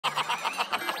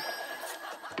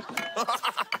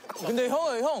근데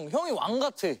형이 왕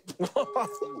같아.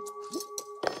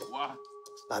 와.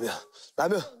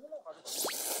 라면.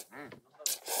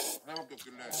 하나밖에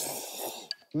없길래.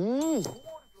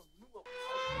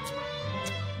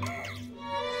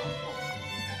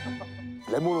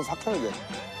 레몬은 삭혀야 돼.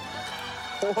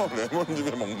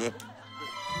 레몬즙에 먹네.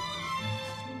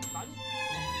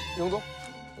 이 정도?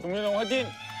 동민이 형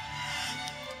화이팅!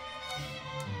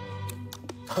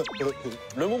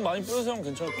 레몬 많이 뿌려서 형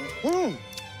괜찮을 거야.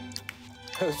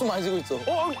 숨 많이 쉬고 있어.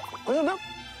 괜찮나?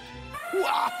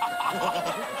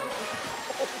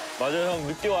 맞아요, 형.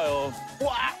 늦게 와요.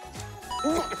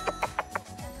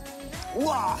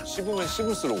 우와! 씹으면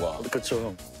씹을수록 와. 그렇죠,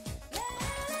 형.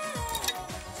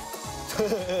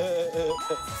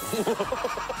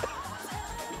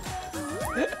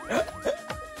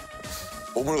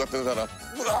 보물 같은 사람.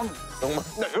 정말.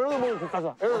 나 이런 거 먹으면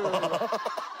좋다자.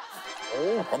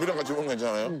 밥이랑 같이 먹으면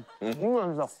괜찮아요?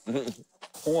 맛있어.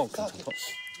 홍합 괜찮다.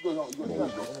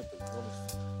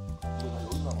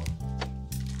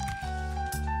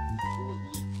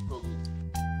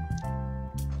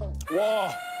 와.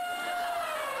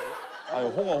 아유,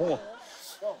 홍어.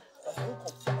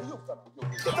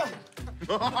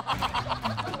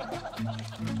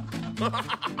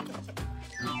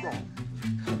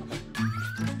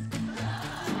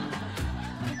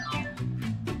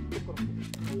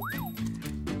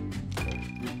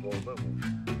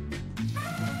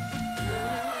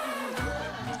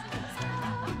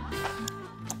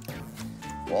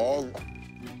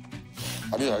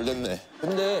 밥이 잘 됐네.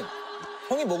 근데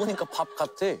형이 먹으니까 밥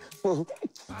같아. 형이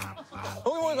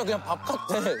먹으니까 그냥 밥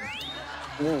같아.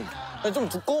 그냥 좀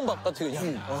두꺼운 밥 같아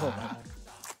그냥.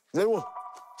 레몬.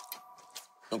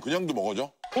 형 그냥도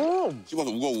먹어줘?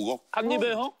 씹어서 우걱우걱? 한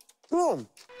입에, 형? 그럼.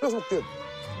 그래서 먹게.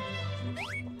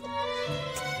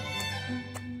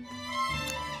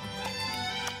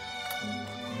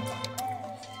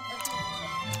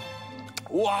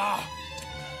 우와.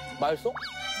 맛있어?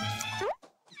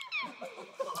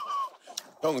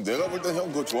 형 내가 볼 땐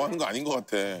형 그거 좋아하는 거 아닌 것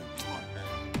같아.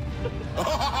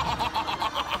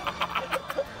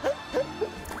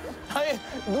 아니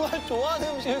누가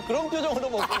좋아하는 음식을 그런 표정으로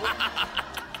먹고.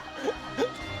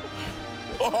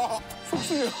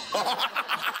 속쓰려.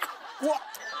 우와.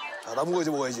 아, 남은 거 이제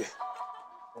먹어야지.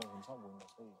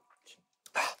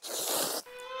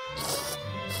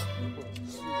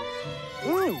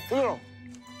 그냥.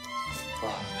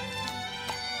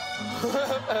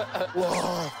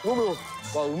 와, 너무 매워.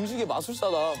 와 음식의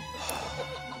마술사다.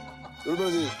 여러분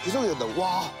이제 해석이 된다고.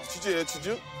 와, 치즈예요,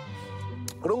 치즈?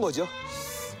 그런 거죠.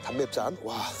 담맵짠.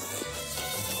 와.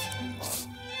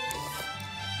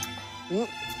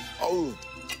 아우.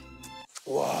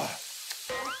 와.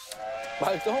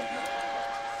 맛있어?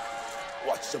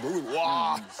 와, 진짜 너무.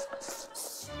 와.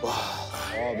 와.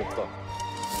 아, 맵다.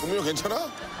 동민이 형 괜찮아?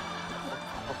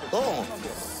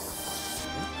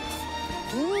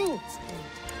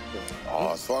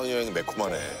 아, 수학여행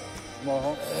매콤하네.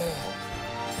 고마워,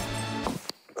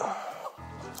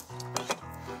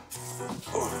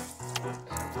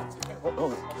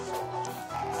 형.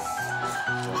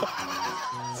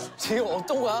 지금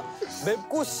어떤 거야?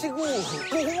 맵고 시고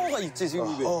또 홍어가 있지 지금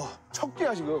입에. 첫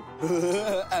끼야 지금.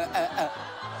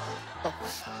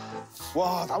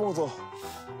 와, 다 먹었어.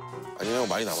 아니, 형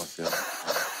많이 남았어요.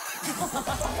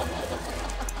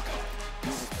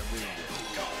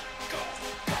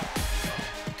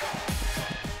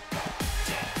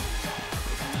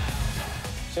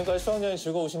 지금까지 수학여행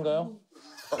즐거우신가요?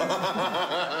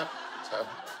 자,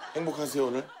 행복하세요,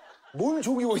 오늘? 뭘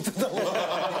조기고 있던다고.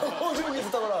 뭘 조기고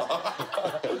있었다거나.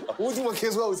 오징어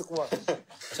계속 하고 있었구만.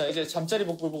 자, 이제 잠자리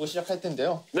복불 보고 시작할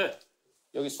텐데요. 네.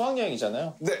 여기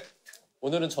수학여행이잖아요. 네.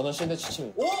 오늘은 전원 실내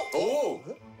취침입니다. 오!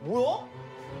 뭐야?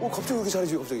 갑자기 왜 이렇게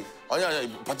잘해지 갑자기?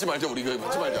 아니, 받지 말자, 우리 이거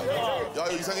받지 말자. 야,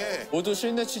 이거 이상해. 모두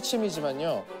실내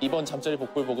취침이지만요. 이번 잠자리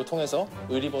복불 보고 통해서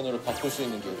의리번호를 바꿀 수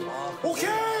있는 기회입니다. 오케이!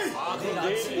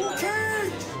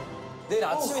 오케이! 내일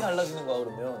아침이 달라지는 거야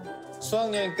그러면.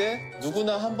 수학여행 때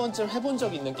누구나 한 번쯤 해본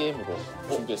적 있는 게임으로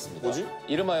준비했습니다. 뭐지?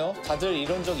 이름하여 다들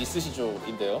이런 적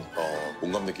있으시죠?인데요.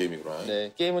 공감대 게임이구나.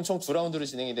 네, 게임은 총 2라운드로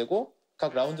진행이 되고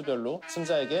각 라운드별로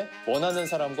승자에게 원하는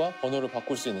사람과 번호를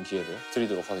바꿀 수 있는 기회를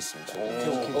드리도록 하겠습니다.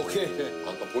 오케이.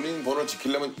 아까 본인 번호를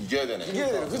지키려면 이겨야 되네. 이겨야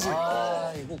돼, 그치?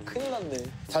 아 이거 큰일 났네.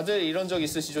 다들 이런 적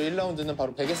있으시죠? 1라운드는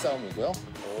바로 베개 싸움이고요.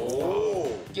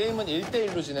 게임은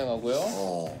 1대1로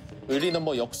진행하고요. 의리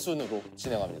넘버 역순으로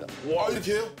진행합니다. 와,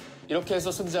 이렇게 해요? 이렇게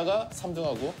해서 승자가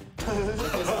 3등하고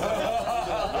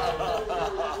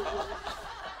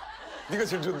네가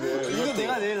제일 좋네. 이거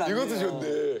내가 내일 낫네. 이것도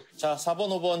좋네. 자, 4번,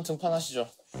 5번 등판하시죠.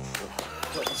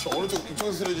 어느 쪽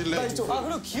이쪽에서 쓰러질래? 아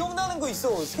그리고 기억나는 거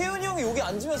있어. 세윤이 형이 여기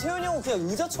앉으면 세윤이 형은 그냥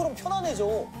의자처럼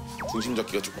편안해져. 중심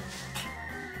잡기가 조금.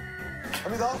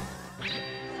 갑니다.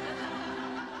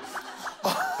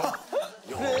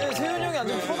 그래 세윤이 형이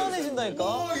앉으면 편안해진다니까.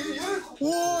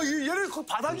 우와, 얘를 거의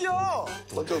바닥이야.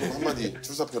 먼저 그럼 한마디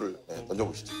출사표를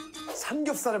던져보시죠.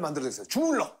 삼겹살을 만들어내겠어요.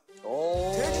 주물럭.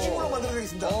 돼지 주물럭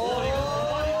만들어내겠습니다.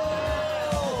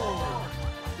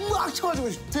 막 쳐가지고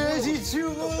돼지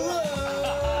주물럭.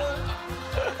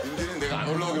 인디는 내가 안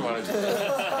올라오게 말해줘.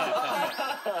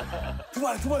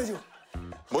 두 마리죠.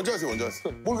 먼저 하세요, 먼저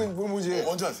하세요. 뭐지?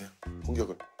 먼저 하세요.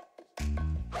 공격을.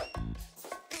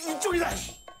 이쪽이다.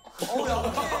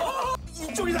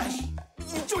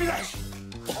 이쪽이다.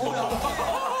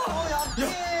 약해.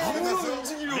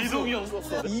 움직임이 이동이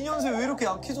없었어. 2년새 왜 이렇게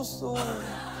약해졌어?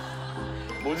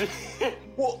 뭐지?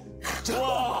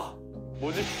 와.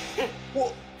 뭐지?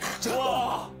 와.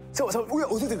 잠깐만, 우리가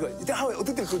어떻게 될 거야? 이때 하면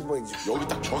어떻게 될 거지, 뭐인지. 여기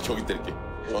딱 정확히 여기 때릴게.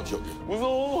 정확히 여기.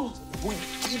 무서워.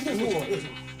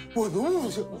 와, 너무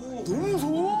무서워. 너무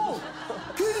무서워.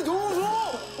 피디 너무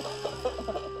무서워.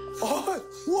 와.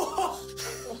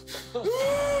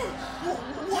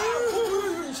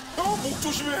 목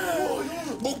조심해!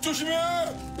 목 조심해!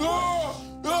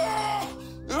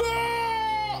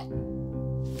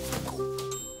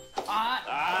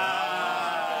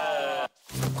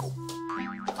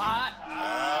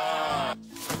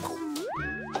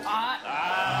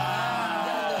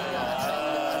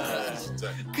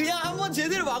 그냥 한번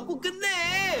제대로 맞고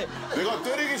끝내. 내가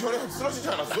때리기 전에 쓰러지지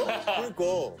않았어? 그러니까.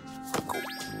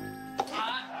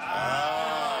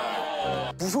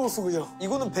 무서웠어, 그냥.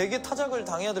 이거는 베개 타작을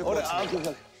당해야 될 것 같아.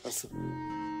 그래, 알았어.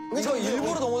 이거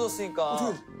일부러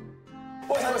넘어졌으니까.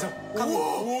 잘하자.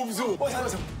 우와, 무서워.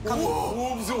 잘하자.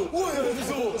 우와, 무서워. 우와,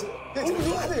 무서워. 야,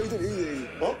 무서워. 여기.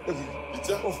 여기.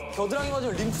 진짜? 겨드랑이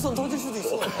맞으면 림프선 터질 수도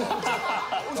있어. 어디,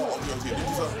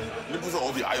 림프선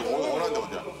어디? 아유, 원하는데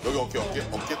어디야? 여기 어깨,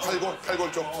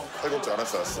 탈골 쪽.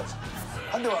 알았어.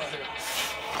 한 대만.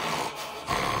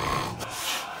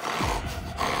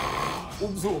 오,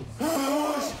 무서워.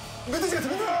 멧돼지 같아,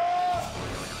 멧돼지.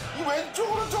 이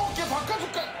왼쪽으로 저 어깨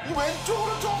바꿔줄까?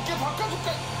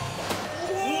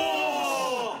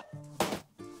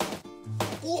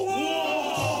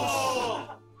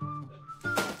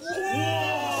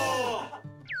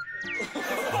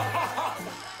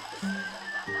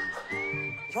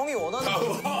 형이 원하는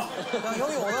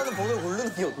번호를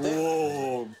고르는 게 어때?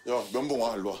 야, 면봉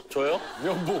와, 일로 와. 저요?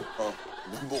 면봉.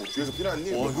 면봉 뒤에서 피났니?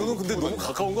 이거는 근데 너무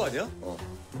가까운 거 아니야?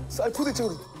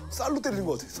 쌀포대적으로 쌀로 때리는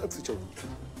것 같아. 쌀포대적으로.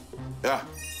 야.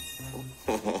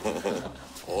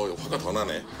 이거 화가 더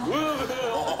나네.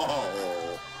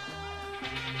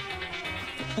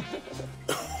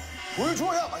 보여줘,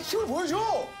 야, 힘을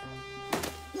보여줘.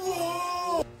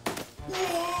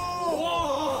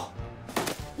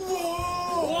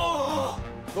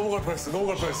 넘어갈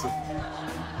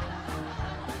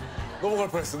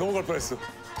뻔했어.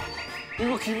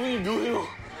 이거 기분이 묘해요.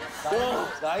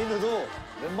 라이너도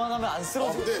웬만하면 안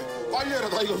쓰러져. 근데 빨리 해라.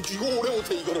 나 이거 오래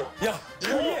못해, 이거를. 야,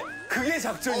 그게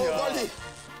작전이야. 빨리.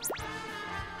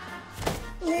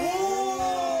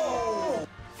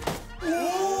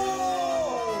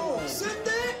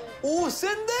 센데? 오,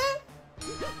 센데?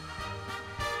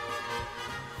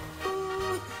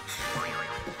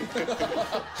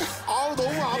 아우,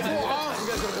 너무 아파.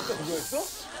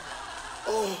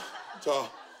 자,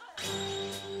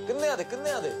 끝내야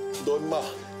돼. 너 임마.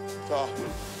 자.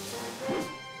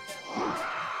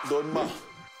 너 임마.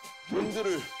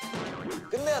 핸들을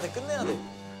끝내야 돼.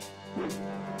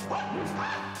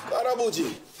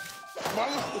 깔아보지.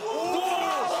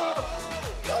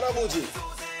 깔아보지.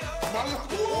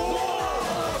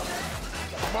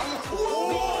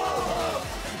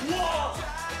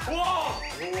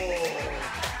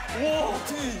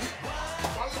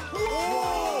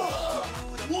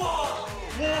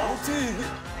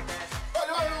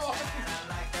 빨리 와요.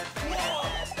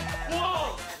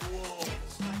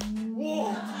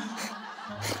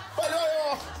 빨리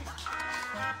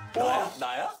와요.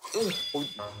 나야?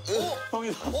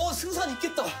 승산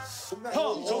있겠다.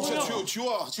 형, 정훈이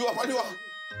지호야, 빨리 와.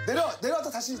 내려왔다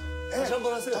다시 해. 다시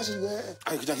한번 하세요. 다시 해.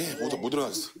 아니, 그냥 해. 못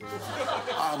들어갔어.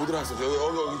 못 들어갔어.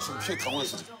 여기 지금 피해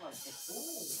당황했어.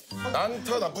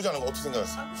 난타 나쁘지 않은 거 어떻게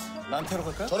생각하세요? 난테로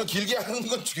갈까요? 저는 길게 하는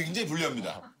건 굉장히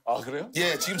불리합니다. 아, 그래요?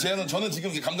 예, 지금 저는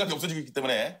지금 감각이 없어지고 있기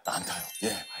때문에 난타요. 예,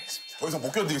 알겠습니다. 더 이상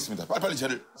못 견디겠습니다. 빨리빨리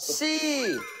쟤를.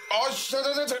 C.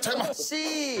 잠깐만.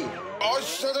 C.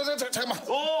 잠깐만.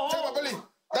 잠깐만, 빨리.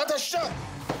 난타 시작.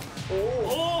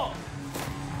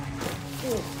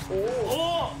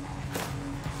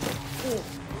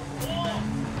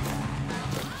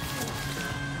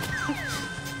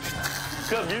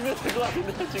 그냥 밀면 될 것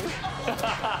같은데, 지금?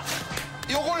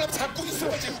 요걸 잡고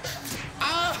있어요, 지금.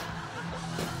 아!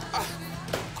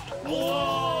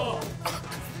 우와!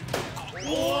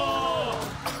 우와!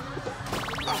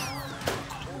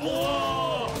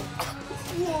 우와!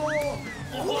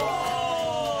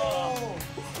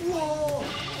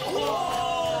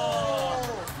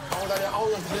 아우, 다리,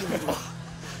 아우, 다리.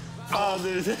 하나,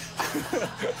 둘, 셋.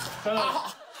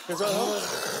 괜찮아?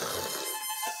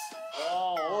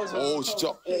 오, 진짜.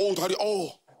 오, 다리,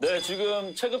 오. 네,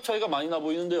 지금 체급 차이가 많이 나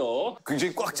보이는데요.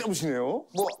 굉장히 꽉 잡으시네요.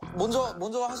 뭐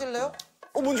먼저 하실래요?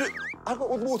 먼저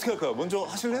뭐 어떻게 할까요? 먼저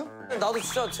하실래요? 나도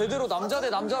진짜 제대로 남자 대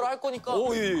남자로 할 거니까.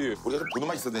 오, 예. 우리가 좀 보는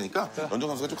맛 있어야 되니까 연정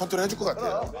선수가 좀 컨트롤 해줄 것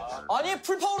같아요. 아니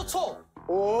풀파워로 쳐.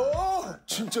 오,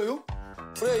 진짜요?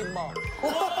 그래 임마.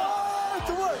 와,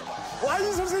 정말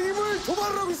와인 선생님을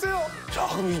도발을 하고 있어요. 자,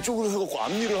 그럼 이쪽으로 해갖고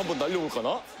앞니를 한번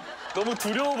날려볼까나? 너무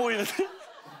두려워 보이는데?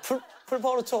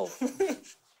 풀파워로 쳐.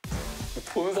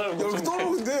 보는 사람 이렇게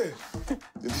떨어오는데.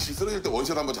 연지 씨 쓰러질 때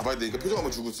원샷 한번 잡아야 되니까 표정 한번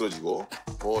주고 쓰러지고.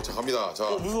 자, 갑니다. 자.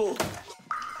 무서워.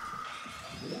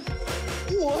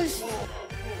 우와, 씨.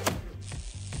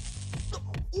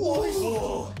 우와,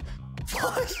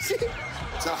 씨.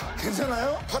 자,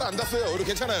 괜찮아요? 팔 안 닿았어요. 우리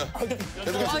괜찮아요.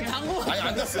 계속 아니 당구. 아니,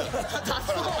 안 닿았어요.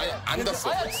 아니, 안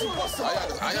닿았어. 아야 죽었어. 아니, 안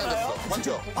닿았어.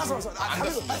 맞죠? 봤어. 안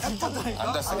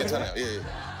닿았어. 괜찮아요. 예.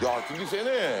 야, 딘디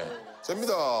세네.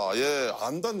 셉니다. 예,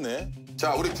 안 닿네.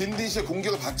 자, 우리 딘디 씨의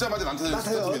공격을 받자마자 난타전을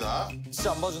시작합니다.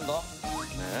 진짜 안 봐준다.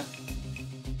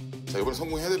 자, 이번에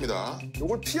성공해야 됩니다.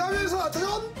 요걸 피하면서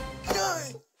나타전.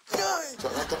 자,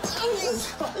 난타.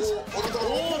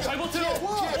 오, 잘 버텨요.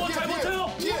 잘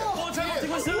버텨요. 잘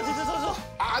버티고 있어요, 진짜 선수.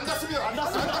 안 닿습니다. 안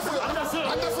닿았어요. 안 닿았어요. 안 닿았어요.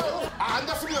 안 닿았어요. 안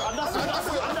닿습니다. 안 닿았어요. 안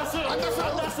닿았어요. 안 닿았어요. 안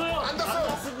닿았어요. 안 닿았어요. 안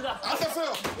닿았습니다. 안 닿았어요.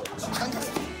 안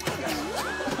닿았어요.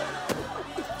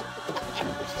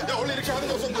 야, 원래 이렇게 하는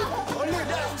게 없었는데. 원래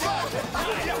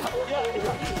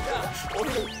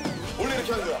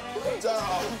이렇게 하는 거야.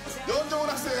 자, 연정훈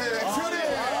학생, 수현이.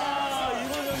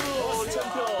 이번에도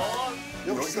챔피언.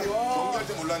 여기서 경기할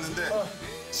때 몰랐는데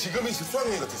지금이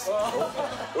수학여행 같았어.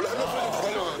 원래 한 명씩 더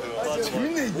달려가는데.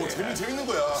 재밌네, 이거. 재밌는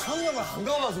거야. 형이랑 안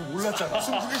가봐서 몰랐잖아.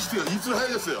 숨 크게 쉬세요. 입술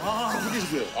하얘졌어요. 숨 크게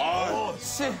쉬세요.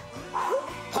 씨.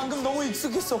 방금 너무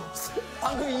익숙했어.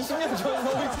 방금 20년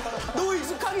전에 너무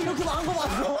익숙하게 이렇게 많은 거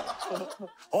봤어.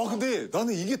 근데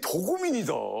나는 이게 더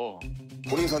고민이다.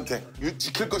 본인 선택.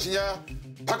 지킬 것이냐,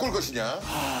 바꿀 것이냐.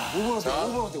 5번 어때?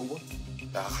 5번 어때? 5번?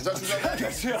 야, 가장 중요한 건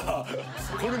야수야.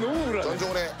 거기 너무 불안해.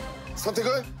 전종훈의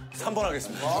선택은 3번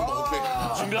하겠습니다. 오케이.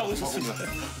 준비하고 있었습니다.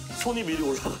 손이 미리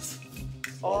올라갔어.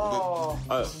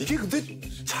 이게 근데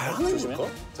잘하는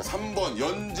걸까? 자, 3번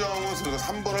연정훈 선수가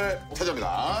 3번을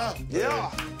차지합니다. 예.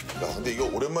 야, 근데 이거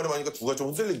오랜만에 보니까 두가 좀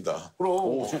흔들린다.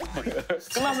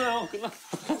 끝났어요. 끝났어.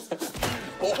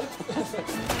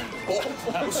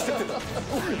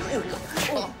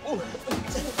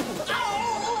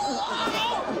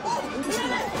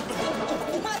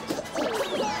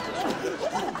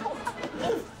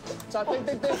 자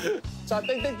땡땡땡. 자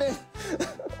땡땡땡.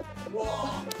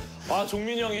 아,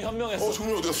 종민이 형이 현명했어.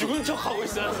 종민이 어디 갔어? 죽은 척 하고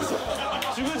있어요.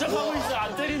 죽은 척 하고 있어.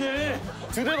 안 때리네.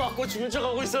 두 대 맞고 죽은 척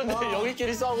하고 있었는데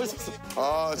여기끼리 싸우고 있었어.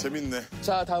 아, 재밌네.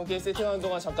 자, 다음 게임 세팅하는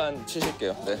동안 잠깐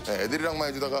쉬실게요. 네. 네, 애들이랑만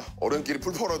해주다가 어른끼리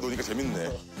풀파워라 노니까 재밌네.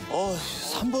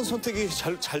 3번 선택이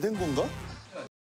잘 된 건가?